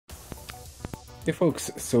Hey folks,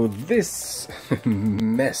 so this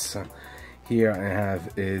mess here I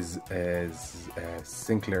have is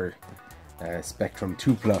Sinclair Spectrum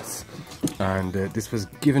 2 Plus, and this was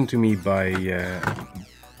given to me by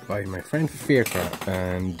my friend Fairka,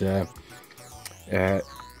 and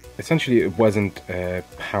essentially it wasn't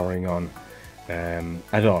powering on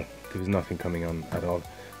at all. There was nothing coming on at all.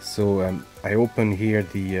 So I open here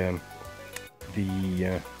the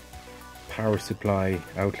power supply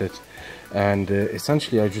outlet, and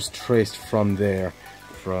essentially I just traced from there,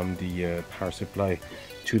 from the power supply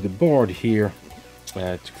to the board here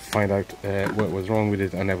to find out what was wrong with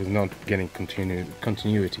it, and I was not getting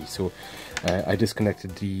continuity. So I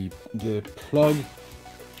disconnected the plug,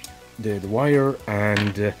 the wire,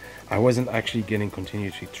 and I wasn't actually getting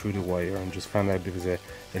continuity through the wire, and just found out there was a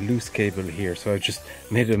loose cable here. So I just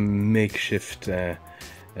made a makeshift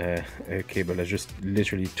cable. I just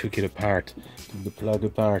literally took it apart, took the plug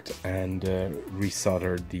apart, and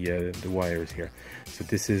resoldered the wires here. So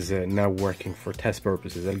this is now working for test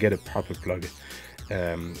purposes. I'll get a proper plug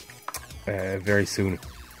very soon.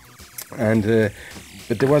 And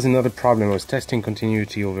but there was another problem. I was testing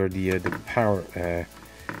continuity over the power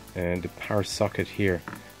socket here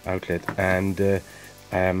outlet, and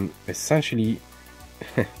essentially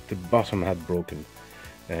the bottom had broken.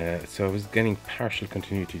 So I was getting partial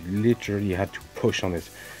continuity. Literally had to push on it,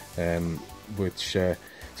 so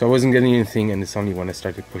I wasn't getting anything, and it's only when I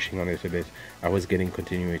started pushing on it a bit I was getting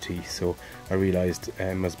continuity. So I realized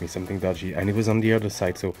it must be something dodgy, and it was on the other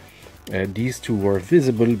side. So these two were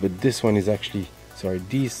visible, but this one is actually, sorry,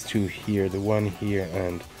 these two here, the one here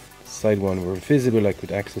and side one, were visible. I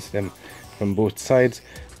could access them from both sides,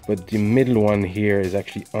 but the middle one here is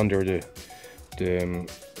actually under the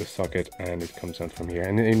socket, and it comes out from here.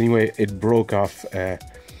 And anyway, it broke off, well,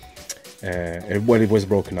 it was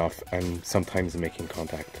broken off, and sometimes making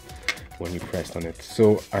contact when you pressed on it.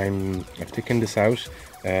 So I've taken this out.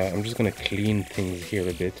 I'm just going to clean things here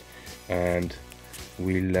a bit, and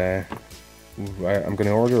I'm going to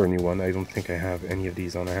order a new one. I don't think I have any of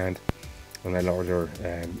these on hand, and I'll order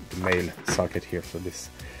the male socket here for this,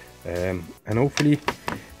 and hopefully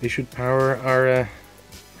they should power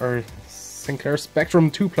our Sinclair Spectrum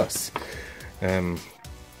 2 Plus.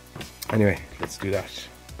 Anyway, let's do that.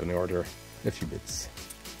 I'm gonna order a few bits.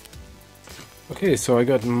 Okay, so I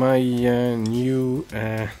got my new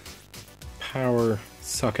power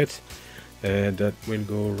socket that will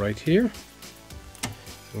go right here. So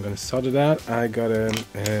I'm gonna solder that. I got a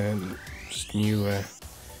just new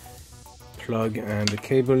plug and a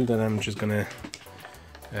cable that I'm just gonna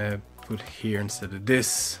put here instead of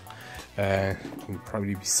this. Will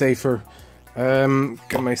probably be safer.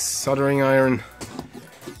 Got my soldering iron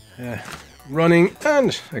running,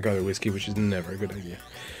 and I got a whiskey, which is never a good idea.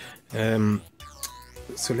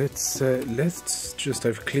 So let's just,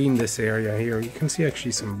 I've cleaned this area here. You can see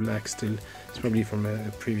actually some black still. It's probably from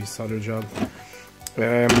a previous solder job.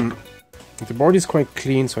 The board is quite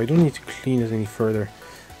clean, so I don't need to clean it any further.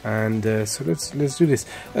 And so let's do this.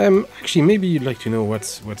 Actually, maybe you'd like to know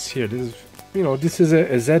what's here. This is a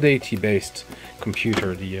Z80 based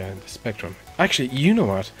computer, the Spectrum. Actually, you know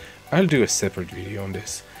what? I'll do a separate video on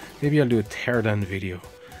this. Maybe I'll do a teardown video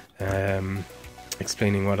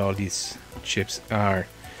explaining what all these chips are.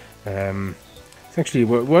 Essentially,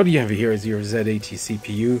 what you have here is your Z80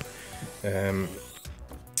 CPU.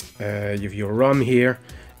 You have your ROM here.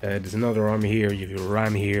 There's another ROM here. You have your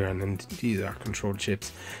RAM here, and then these are control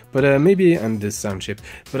chips. But and this sound chip.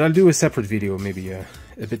 But I'll do a separate video, maybe a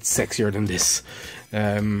bit sexier than this.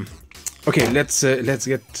 Okay, let's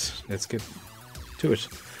get to it.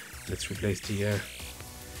 Let's replace the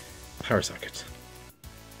power socket.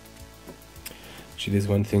 Actually, there's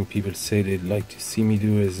one thing people say they'd like to see me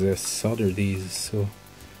do is solder these, so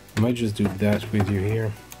I might just do that with you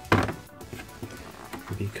here,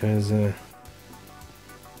 because yeah,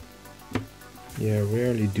 I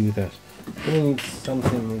rarely do that. I need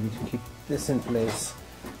something maybe to keep this in place.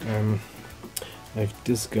 I have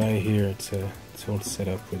this guy here. It's all set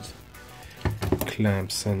up with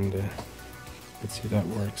clamps, and let's see if that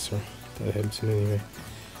works, or that helps in any way.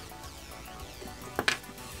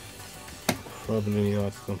 Probably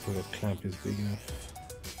not. I don't think that clamp is big enough.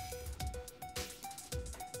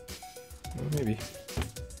 Well, maybe.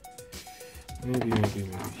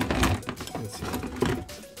 Let's see.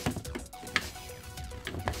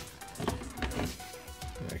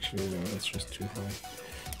 Actually, no, that's just too high.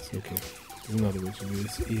 It's okay. There's another way to do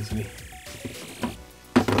this easily.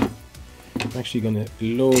 I'm actually going to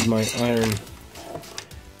load my iron.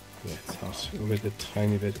 Yeah, it's hot. With a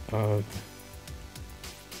tiny bit of.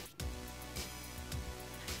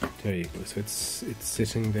 There you go. So it's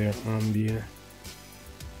sitting there on the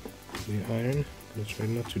the iron. I'm try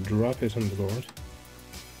not to drop it on the board.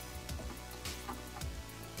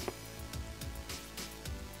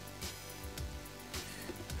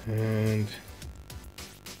 And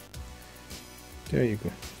there you go.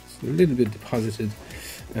 It's a little bit deposited,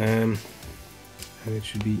 and it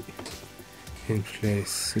should be in place.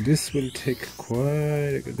 So this will take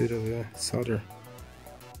quite a bit of solder.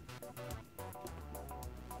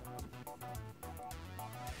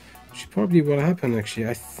 Which is probably what happened actually.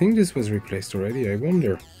 I think this was replaced already, I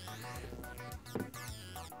wonder.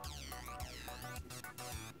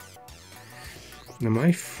 Now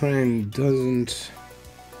my friend doesn't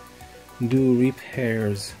do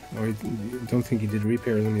repairs, or I don't think he did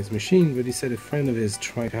repairs on his machine, but he said a friend of his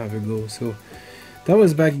tried to have a go. So that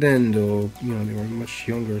was back then though, you know, they were much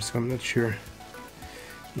younger, so I'm not sure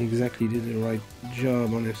he exactly did the right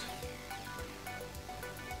job on it.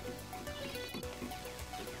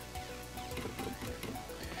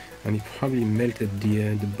 And he probably melted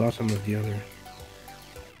the bottom of the other.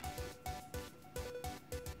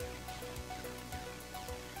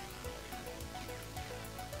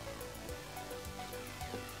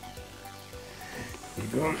 There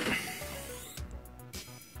you go.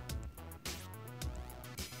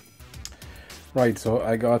 Right, so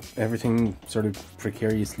I got everything sort of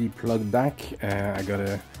precariously plugged back.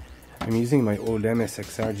 I'm using my old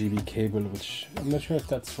MSX RGB cable, which I'm not sure if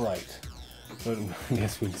that's right, but I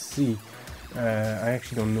guess we'll see. I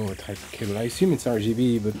actually don't know what type of cable. I assume it's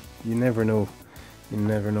RGB, but you never know. You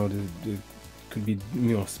never know. There could be,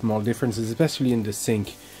 you know, small differences, especially in the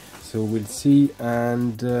sync. So we'll see.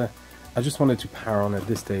 And I just wanted to power on at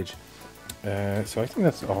this stage. So I think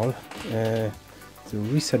that's all. There's a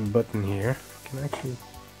reset button here. Can actually,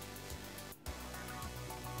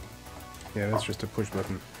 yeah, that's just a push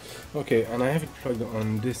button. Okay, and I have it plugged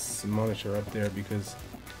on this monitor up there because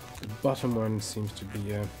the bottom one seems to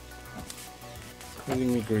be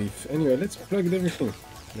causing me grief. Anyway, let's plug everything.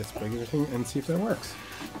 Let's plug everything and see if that works.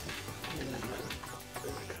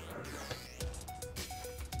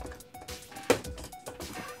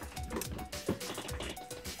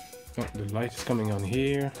 Oh, the light is coming on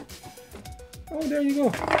here. Oh, there you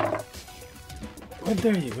go. Oh,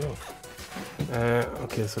 there you go.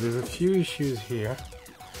 Okay, so there's a few issues here,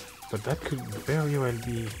 but that could very well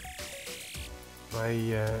be my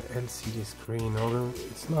LCD screen, although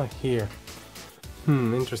it's not here.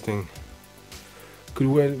 Interesting. Could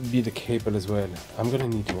well be the cable as well. I'm gonna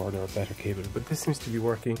need to order a better cable, but this seems to be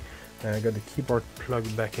working. I got the keyboard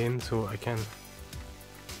plugged back in, so I can,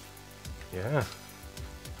 yeah.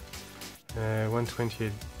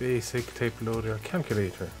 128 basic tape loader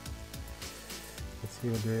calculator. Let's see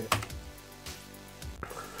what the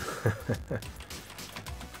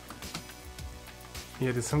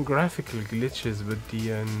yeah, there's some graphical glitches, but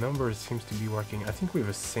the numbers seems to be working. I think we have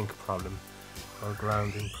a sync problem or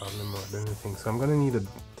grounding problem more than anything, so I'm gonna need a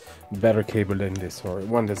better cable than this, or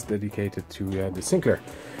one that's dedicated to the Sinclair.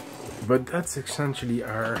 But that's essentially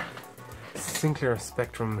our Sinclair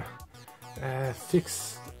Spectrum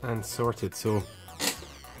fixed and sorted. So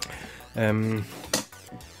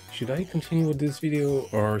should I continue with this video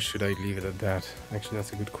or should I leave it at that? Actually,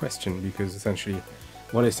 that's a good question, because essentially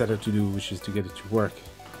what I set out to do, which is to get it to work,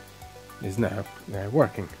 is now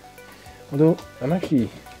working. Although I'm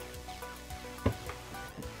actually,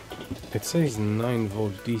 it says 9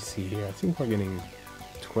 volt DC here. I think we're getting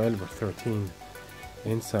 12 or 13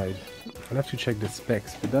 inside. I'll have to check the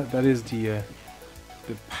specs, but that is the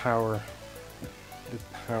power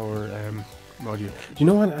module. You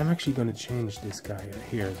know what? I'm actually going to change this guy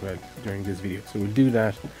here as well during this video. So we'll do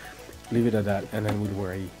that, leave it at that, and then we'll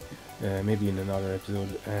worry maybe in another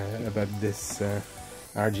episode about this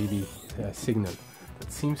RGB signal.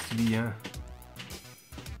 That seems to be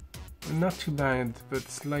not too bad, but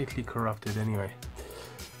slightly corrupted anyway.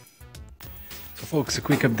 So folks, a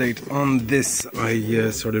quick update on this.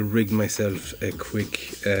 I sort of rigged myself a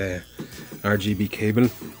quick RGB cable,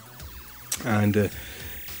 and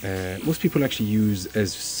most people actually use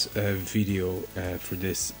as video for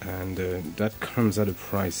this, and that comes at a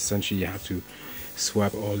price. Essentially, you have to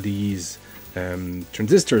swap all these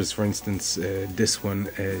transistors. For instance, this one,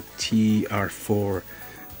 TR4,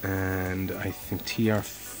 and I think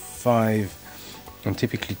TR5, and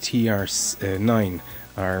typically TR9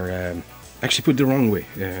 are actually put the wrong way,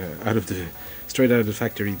 straight out of the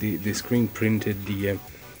factory. The screen printed the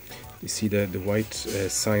you see the white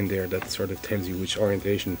sign there that sort of tells you which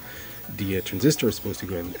orientation the transistor is supposed to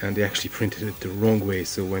go in, and they actually printed it the wrong way.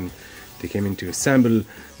 So when they came in to assemble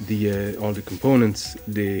all the components,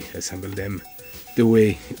 they assembled them the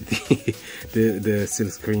way the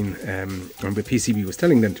silk screen on the PCB was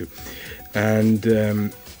telling them to. And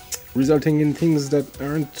resulting in things that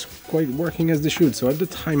aren't quite working as they should. So at the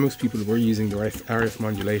time, most people were using the RF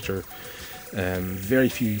modulator. Very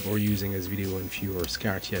few were using S-Video and few were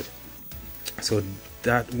SCART yet. So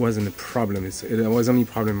that wasn't a problem. It was only a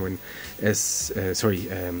problem when CVBS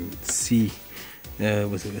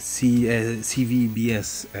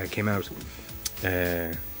came out,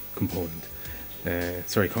 component,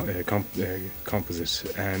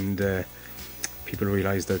 composite, and people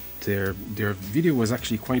realized that their video was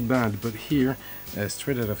actually quite bad. But here,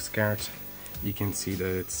 straight out of SCART, you can see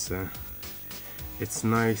that it's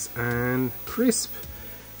nice and crisp.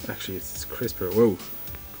 Actually, it's crisper. Whoa,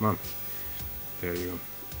 come on. There you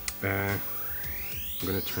go. I'm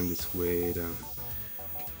gonna turn this way down.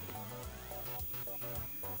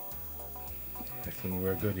 I think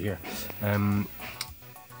we're good here.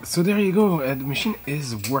 So there you go. The machine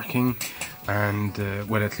is working, and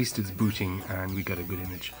well, at least it's booting, and we got a good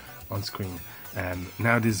image on screen.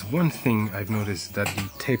 Now, there's one thing I've noticed, that the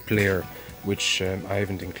tape player, which I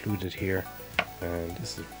haven't included here,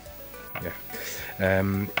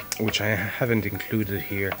 which I haven't included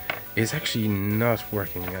here, is actually not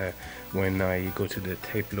working. When I go to the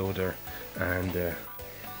tape loader and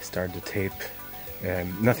start the tape,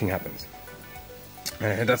 nothing happens.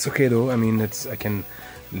 That's okay though. I mean, I can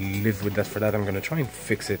live with that. For that, I'm gonna try and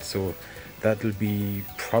fix it. So that'll be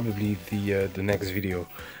probably the next video.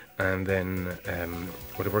 And then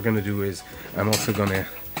what we're gonna do is, I'm also gonna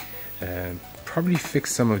probably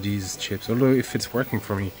fix some of these chips. Although if it's working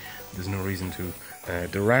for me, there's no reason to.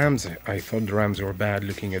 The RAMs, I thought the RAMs were bad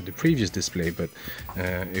looking at the previous display, but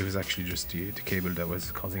it was actually just the cable that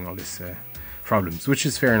was causing all this problems, which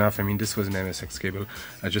is fair enough. I mean, this was an MSX cable.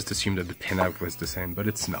 I just assumed that the pinout was the same, but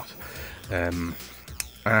it's not.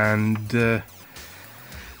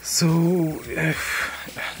 So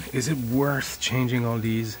is it worth changing all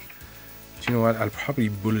these? Do you know what? I'll probably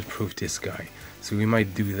bulletproof this guy, so we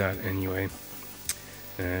might do that anyway.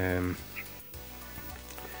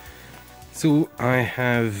 So I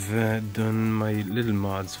have done my little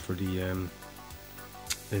mods for the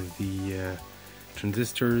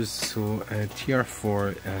transistors. So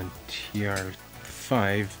TR4 and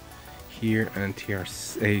TR5 here, and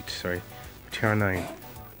TR8, sorry, TR9,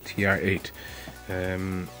 TR8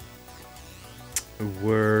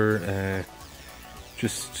 were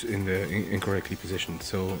just in the incorrectly positioned.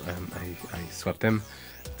 So I swapped them.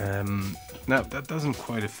 Now that doesn't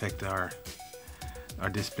quite affect our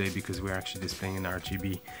display, because we're actually displaying in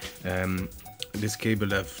RGB. This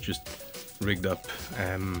cable I've just rigged up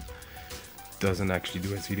doesn't actually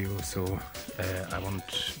do S-Video, so I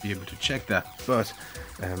won't be able to check that, but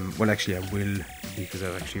well, actually I will, because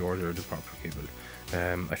I've actually ordered the proper cable.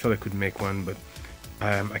 I thought I could make one, but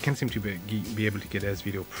I can't seem to be able to get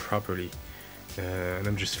S-Video properly, and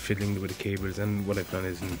I'm just fiddling with the cables, and what I've done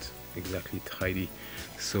isn't exactly tidy,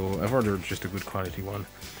 so I've ordered just a good quality one.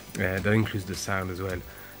 That includes the sound as well,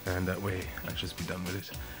 and that way I'll just be done with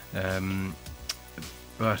it.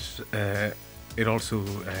 But it also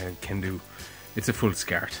can do, it's a full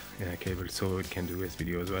SCART cable, so it can do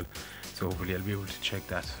S-Video as well, so hopefully I'll be able to check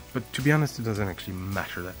that. But to be honest, it doesn't actually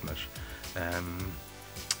matter that much,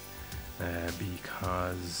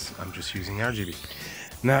 because I'm just using RGB.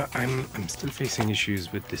 Now I'm still facing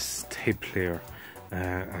issues with this tape player.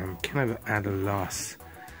 I'm kind of at a loss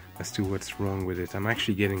as to what's wrong with it. I'm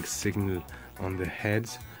actually getting signal on the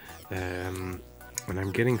heads, and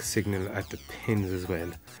I'm getting signal at the pins as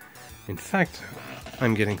well. In fact,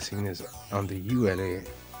 I'm getting signals on the ULA.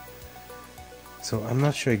 So I'm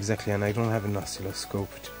not sure exactly, and I don't have an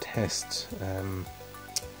oscilloscope to test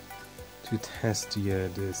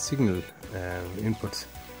the signal input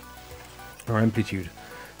or amplitude.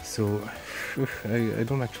 So I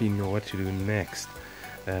don't actually know what to do next.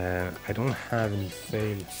 I don't have any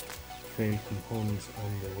failed components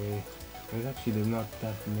on the way. There's not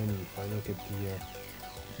that many. If I look at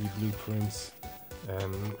the blueprints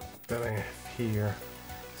that I have here,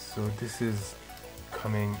 so this is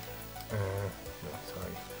coming. No,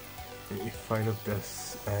 sorry. If I look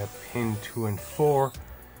at pin 2 and 4,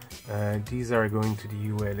 these are going to the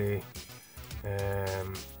ULA,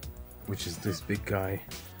 which is this big guy,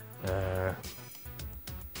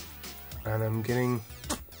 and I'm getting.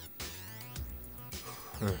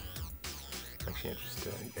 Actually, I just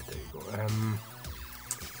yeah, there you go.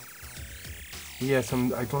 Yes,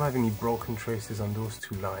 I don't have any broken traces on those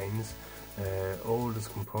two lines. All those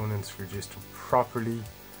components register properly,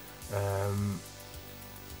 and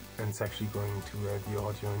it's actually going to the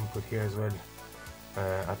audio input here as well.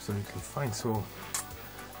 Absolutely fine. So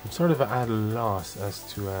I'm sort of at a loss as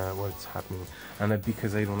to what's happening, and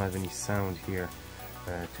because I don't have any sound here,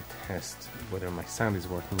 to test whether my sound is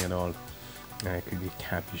working at all. It could be a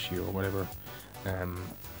cap issue or whatever.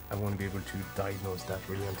 I won't be able to diagnose that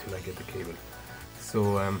really until I get the cable. So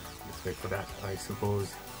let's wait for that, I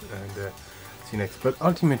suppose, and see you next. But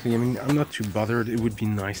ultimately, I mean, I'm not too bothered. It would be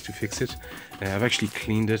nice to fix it. I've actually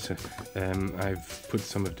cleaned it. I've put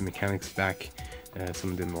some of the mechanics back.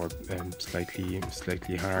 Some of them are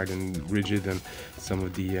slightly hard and rigid, and some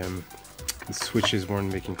of the switches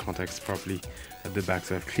weren't making contacts properly at the back.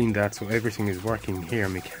 So I've cleaned that, so everything is working here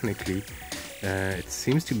mechanically. It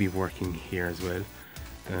seems to be working here as well,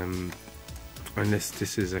 unless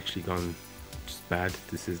this is actually gone just bad.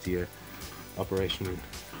 This is the operation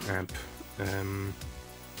amp.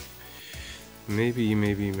 Maybe,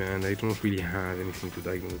 man, I don't really have anything to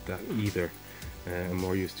diagnose that either. I'm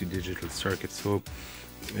more used to digital circuits, so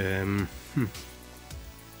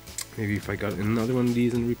maybe if I got another one of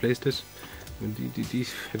these and replaced it.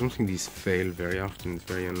 I don't think these fail very often. It's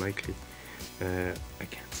very unlikely. I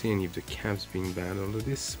can't see any of the caps being bad, although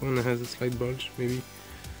this one has a slight bulge, maybe,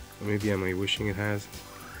 or maybe am I wishing it has?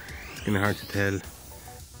 It's kind of hard to tell.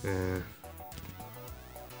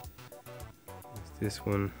 This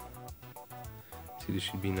one, see, this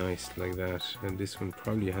should be nice like that, and this one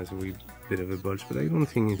probably has a wee bit of a bulge, but I don't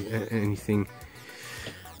think anything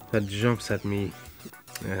that jumps at me,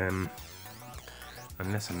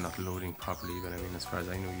 unless I'm not loading properly. But I mean, as far as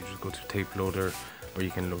I know, you just go to tape loader, or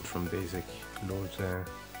you can load from basic load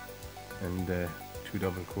and 2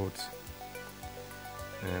 double quotes.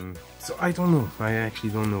 So I don't know. I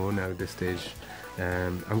actually don't know now at this stage.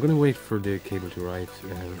 I'm gonna wait for the cable to arrive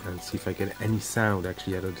and see if I get any sound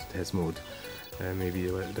actually out of the test mode. Maybe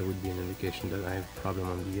that would be an indication that I have a problem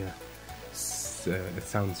on the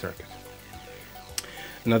sound circuit.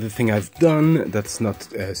 Another thing I've done that's not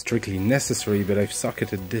strictly necessary, but I've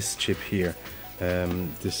socketed this chip here.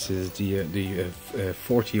 This is the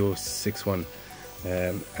 40061,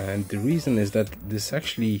 and the reason is that this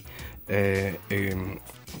actually an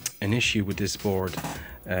issue with this board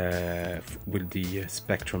with the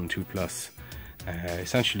Spectrum 2 Plus.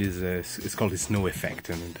 Essentially it's called the snow effect,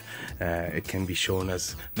 and it can be shown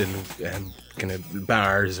as little kind of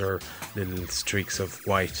bars or little streaks of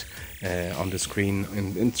white on the screen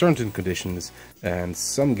in certain conditions, and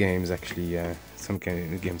some games actually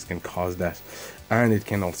games can cause that, and it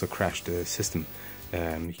can also crash the system.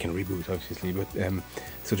 You can reboot obviously, but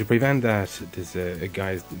so to prevent that, there's a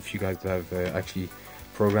few guys that have actually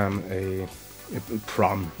programmed a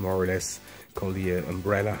PROM more or less called the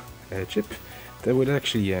umbrella chip that would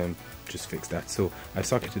actually just fix that. So I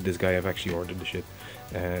socketed this guy. I've actually ordered the chip,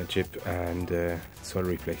 and so I'll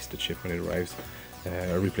replace the chip when it arrives.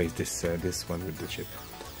 I'll replace this one with the chip.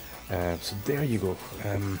 So there you go.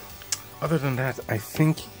 Other than that, I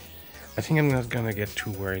think I'm not gonna get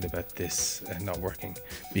too worried about this not working,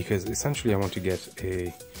 because essentially I want to get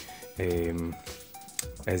a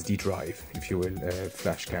SD drive, if you will,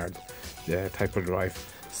 flash card type of drive.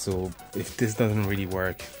 So if this doesn't really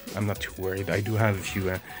work, I'm not too worried. I do have a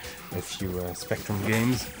few Spectrum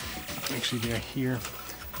games. Actually, they're here.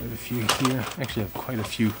 I have a few here. Actually, I have quite a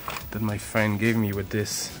few that my friend gave me with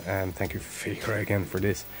this. Thank you, Faker, again for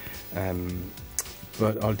this.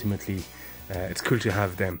 But ultimately, it's cool to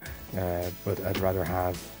have them. But I'd rather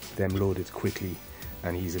have them loaded quickly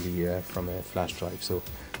and easily from a flash drive. So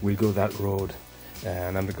we'll go that road,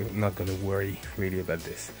 and I'm not going to worry really about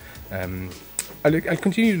this. I'll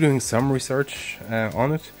continue doing some research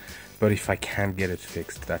on it, but if I can't get it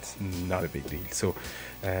fixed, that's not a big deal. So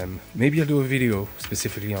maybe I'll do a video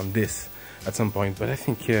specifically on this at some point. But I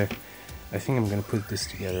think I'm gonna put this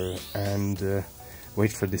together and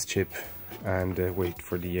wait for this chip and wait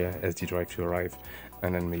for the SD drive to arrive,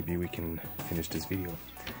 and then maybe we can finish this video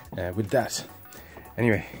with that.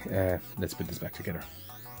 Anyway, let's put this back together.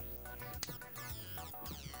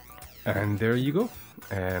 And there you go.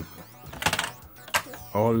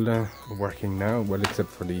 All working now, well, except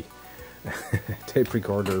for the tape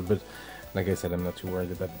recorder, but like I said, I'm not too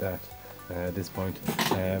worried about that at this point.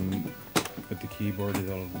 But the keyboard is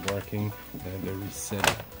all working, the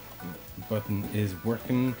reset button is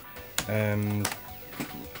working. We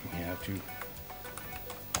have to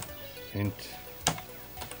hint.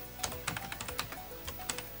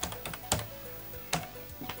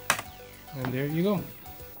 And there you go.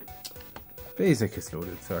 Basic is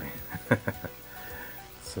loaded, sorry.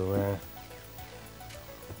 So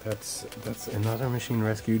that's another machine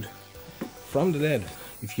rescued from the dead.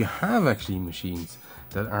 If you have actually machines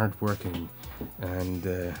that aren't working, and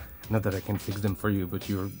not that I can fix them for you, but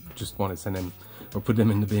you just want to send them or put them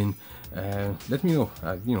in the bin, let me know.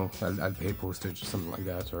 You know, I'll pay postage or something like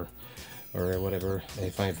that, or or whatever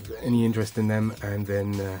if I have any interest in them, and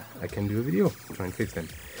then I can do a video try and fix them.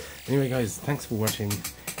 Anyway guys, thanks for watching.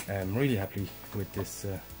 I'm really happy with this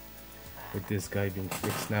guy being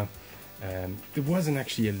fixed now. There wasn't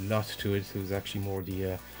actually a lot to it. It was actually more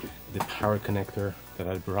the power connector that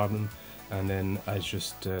had a problem, and then I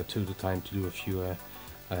just took the time to do a few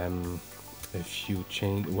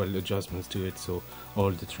adjustments to it. So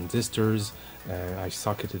all the transistors, I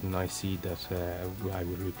socketed an IC that I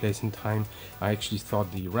would replace in time. I actually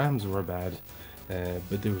thought the RAMs were bad,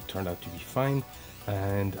 but they turned out to be fine.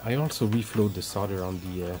 And I also reflowed the solder on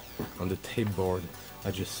the tape board. I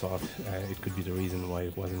just thought it could be the reason why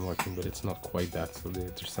it wasn't working, but it's not quite that, so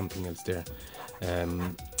there's something else there.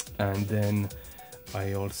 And then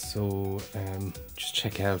I also just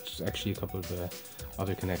check out actually a couple of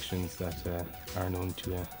other connections that are known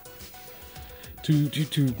to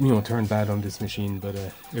turn bad on this machine, but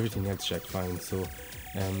everything else checked fine. So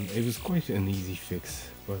it was quite an easy fix,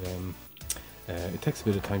 but it takes a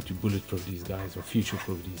bit of time to bulletproof these guys or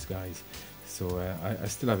future-proof these guys. So I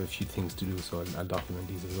still have a few things to do, so I'll document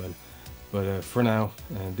these as well. But for now,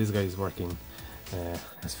 this guy is working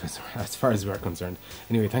as far as we're concerned.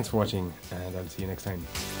 Anyway, thanks for watching, and I'll see you next time.